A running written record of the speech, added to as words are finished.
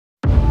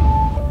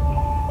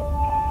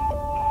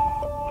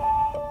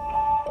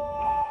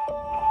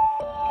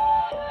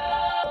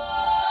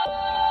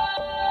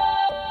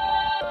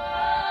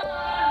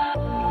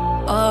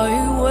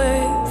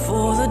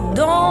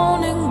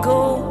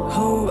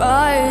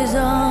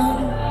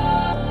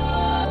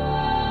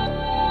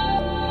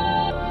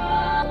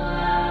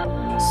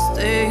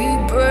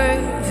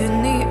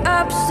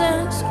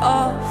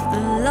of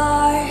the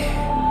light.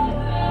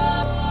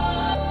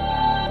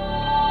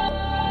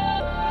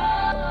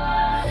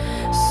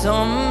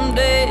 Some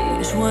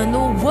days when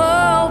the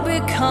world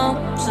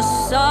becomes a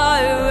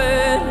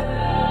siren,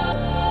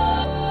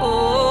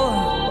 oh,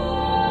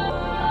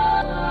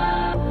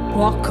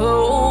 walk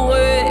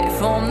away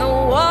from the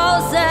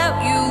walls that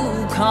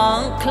you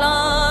can't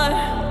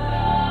climb.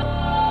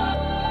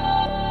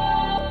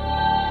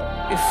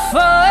 If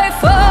I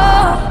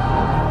fall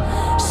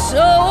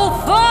so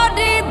far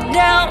deep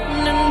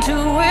down into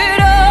it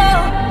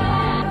all,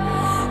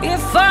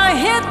 if I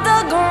hit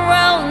the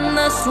ground,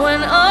 that's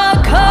when I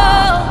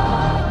call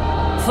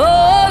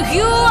for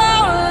you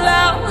out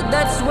loud.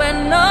 That's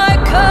when I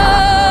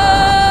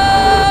call.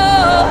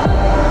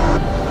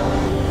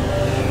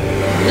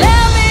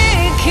 Let me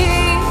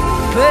keep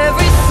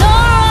every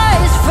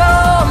sunrise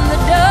from the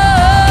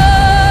dark.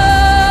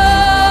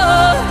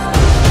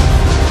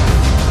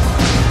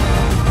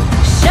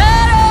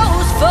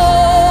 Shadows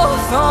fall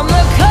from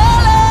the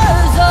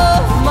colors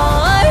of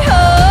my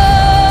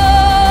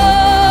heart.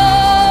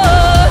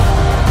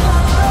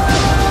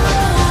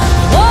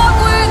 Walk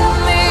with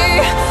me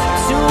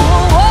to a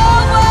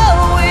world where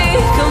we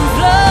can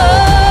fly.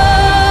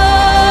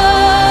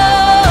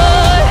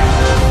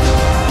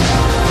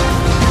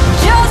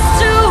 Just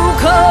to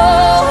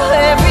call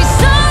every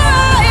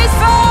sunrise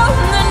from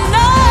the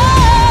night.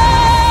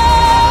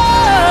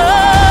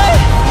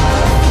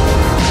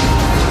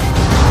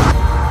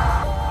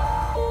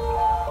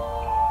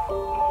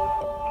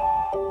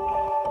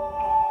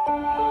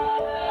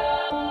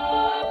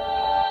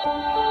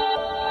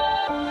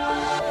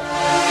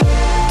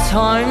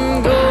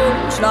 Time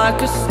goes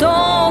like a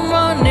storm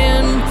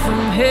running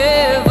from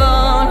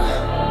heaven.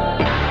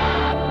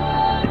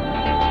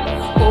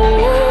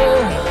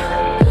 Oh,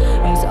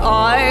 as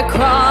I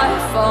cry,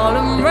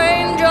 falling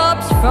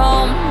raindrops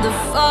from the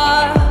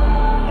fire.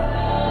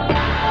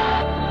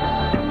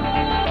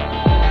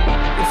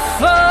 If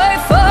I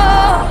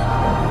fall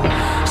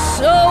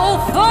so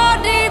far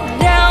deep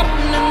down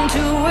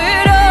into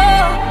it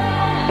all,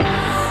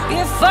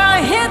 if I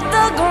hit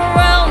the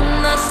ground,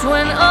 that's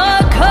when I